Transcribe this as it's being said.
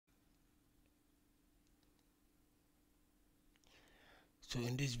So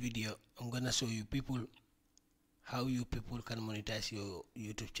in this video, I'm gonna show you people how you people can monetize your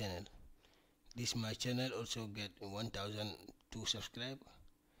YouTube channel. This my channel also get 1,002 subscribe,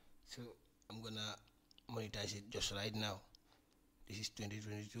 so I'm gonna monetize it just right now. This is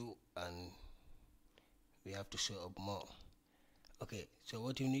 2022 and we have to show up more. Okay, so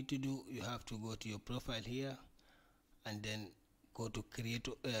what you need to do, you have to go to your profile here and then go to create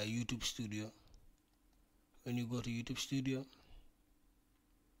YouTube Studio. When you go to YouTube Studio,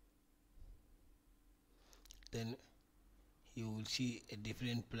 then you will see a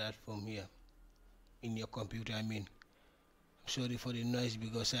different platform here in your computer. I'm sorry for the noise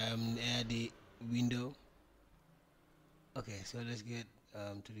because I am near the window. Okay, so let's get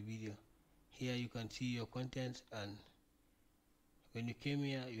to the video. Here you can see your contents, and when you came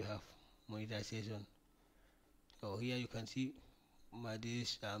here you have monetization. So here you can see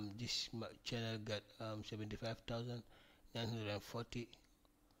this channel got 75,940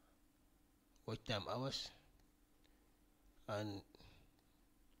 watch time hours and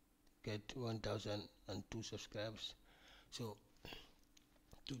get 1,002 subscribers. So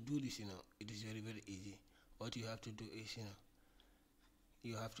to do this, it is very easy. What you have to do is,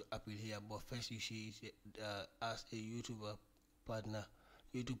 you have to appeal here, but first you see as a YouTube partner,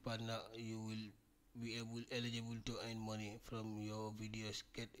 you will be eligible to earn money from your videos,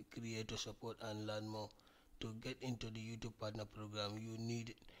 get creator support and learn more. To get into the YouTube partner program, you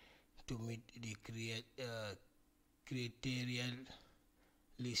need to meet the criteria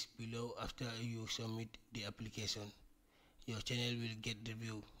list below. After you submit the application, your channel will get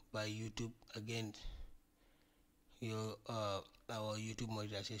reviewed by YouTube against your our YouTube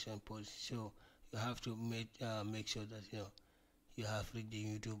monetization policy. So you have to make sure that you have reached the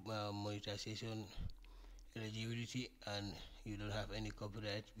YouTube monetization eligibility and you don't have any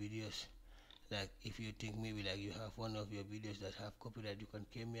copyright videos. Like if you think maybe like you have one of your videos that have copyright, you can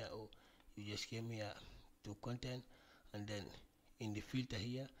come here, or you just came here to content, and then in the filter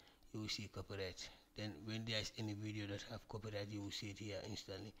here you will see copyright. Then when there is any video that have copyright, you will see it here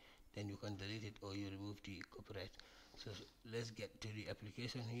instantly. Then you can delete it or you remove the copyright. So let's get to the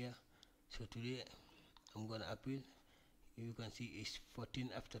application here. So today I'm gonna appeal. You can see it's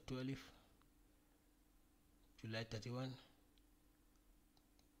 14 after 12, July 31.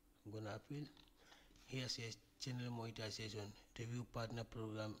 I'm gonna appeal. Here says channel monetization, review partner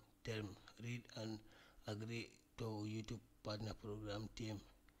program term, read and agree to YouTube partner program team.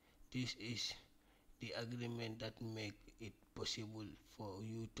 This is the agreement that make it possible for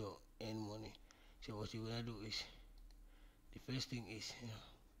you to earn money. So what you're gonna do is, the first thing is,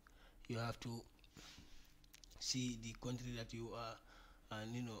 you have to see the country that you are,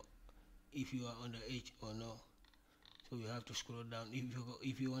 and if you are underage or no. So you have to scroll down.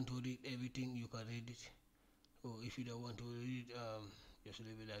 If you want to read everything, you can read it, or if you don't want to read, just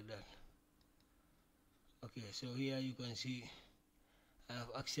leave it like that. Okay, so here you can see I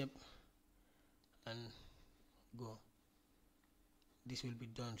have accept and go. This will be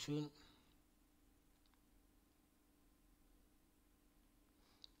done soon.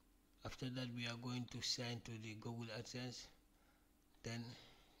 After that, we are going to sign to the Google AdSense. Then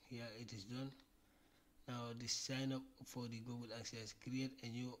here it is done. Now the sign up for the Google AdSense, create a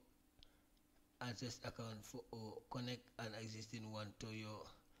new AdSense account or connect an existing one to your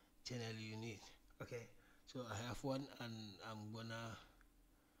channel you need. Okay, so I have one and I'm gonna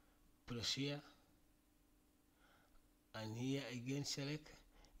press here, and here again select.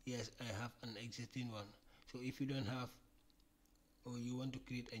 Yes, I have an existing one. So if you don't have, or you want to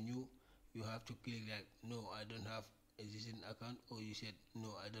create a new, you have to click like no, I don't have existing account, or you said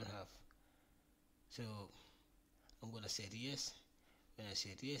no, I don't have. So I'm gonna say yes. When I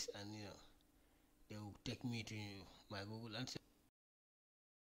say yes, and they will take me to my Google Answer.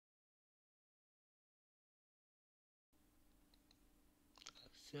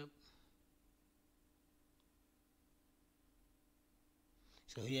 Accept.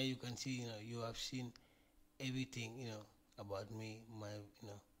 So here you can see, you have seen everything, about me, my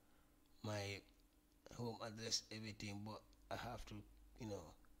home address, everything. But I have to,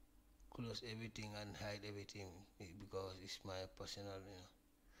 close everything and hide everything because it's my personal,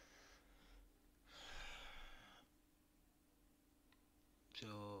 So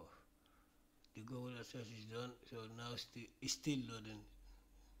the Google access is done. So now it's still loading.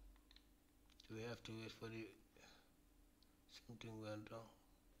 So we have to wait for something went wrong.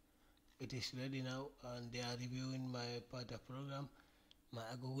 It is ready now, and they are reviewing my partner program.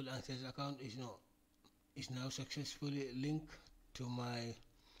 My Google Access account is now successfully linked to my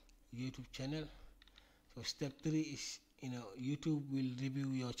YouTube channel. So step 3 is, YouTube will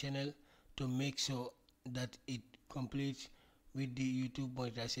review your channel to make sure that it completes With the YouTube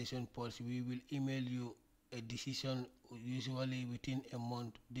monetization pulse, we will email you a decision usually within a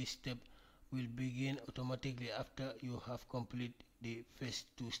month. This step will begin automatically after you have completed the first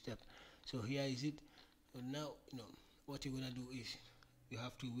two steps. So here is it. So now what you're gonna do is you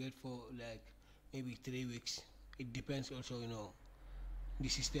have to wait for like maybe 3 weeks. It depends also the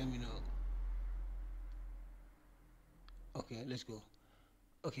system okay, let's go.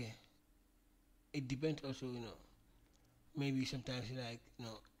 Okay, it depends also maybe sometimes like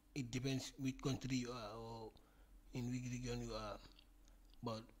it depends which country you are or in which region you are.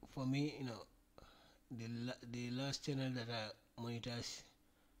 But for me the last channel that I monetized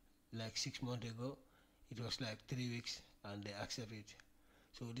like 6 months ago, it was like 3 weeks and they accept it.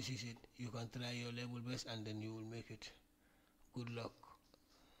 So this is it. You can try your level best and then you will make it. Good luck.